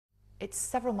It's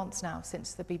several months now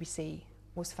since the BBC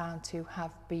was found to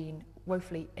have been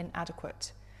woefully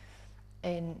inadequate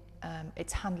in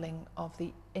its handling of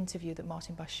the interview that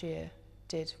Martin Bashir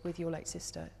did with your late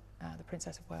sister, the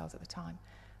Princess of Wales at the time.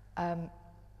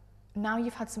 Now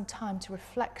you've had some time to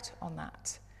reflect on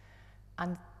that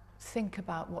and think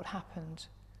about what happened.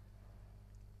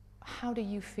 How do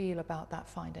you feel about that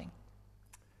finding?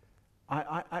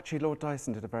 Actually, Lord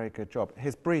Dyson did a very good job.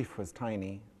 His brief was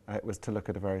tiny. It was to look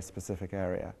at a very specific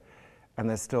area. And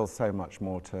there's still so much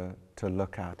more to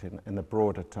look at in the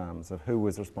broader terms of who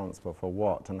was responsible for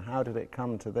what and how did it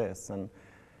come to this, and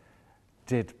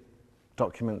did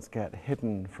documents get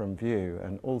hidden from view,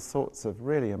 and all sorts of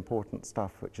really important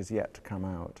stuff which is yet to come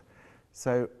out.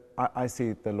 So I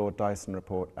see the Lord Dyson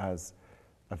report as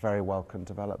a very welcome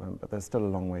development, but there's still a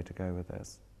long way to go with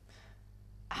this.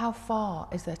 How far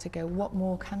is there to go? What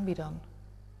more can be done?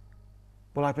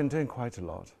 Well, I've been doing quite a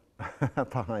lot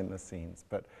behind the scenes,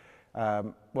 but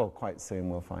well, quite soon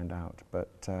we'll find out.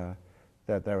 But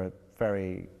there are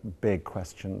very big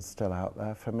questions still out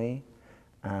there for me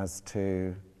as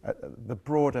to the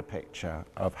broader picture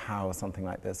of how something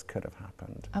like this could have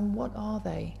happened. And what are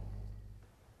they?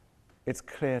 It's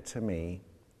clear to me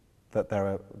that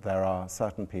there are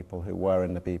certain people who were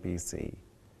in the BBC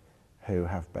who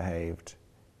have behaved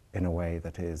in a way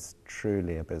that is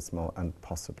truly abysmal and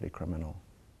possibly criminal.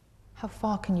 How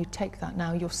far can you take that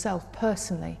now, yourself,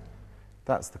 personally?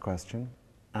 That's the question,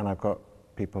 and I've got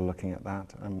people looking at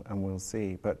that, and we'll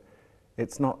see. But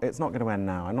it's not going to end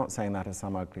now. I'm not saying that as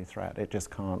some ugly threat. It just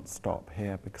can't stop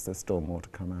here because there's still more to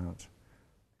come out.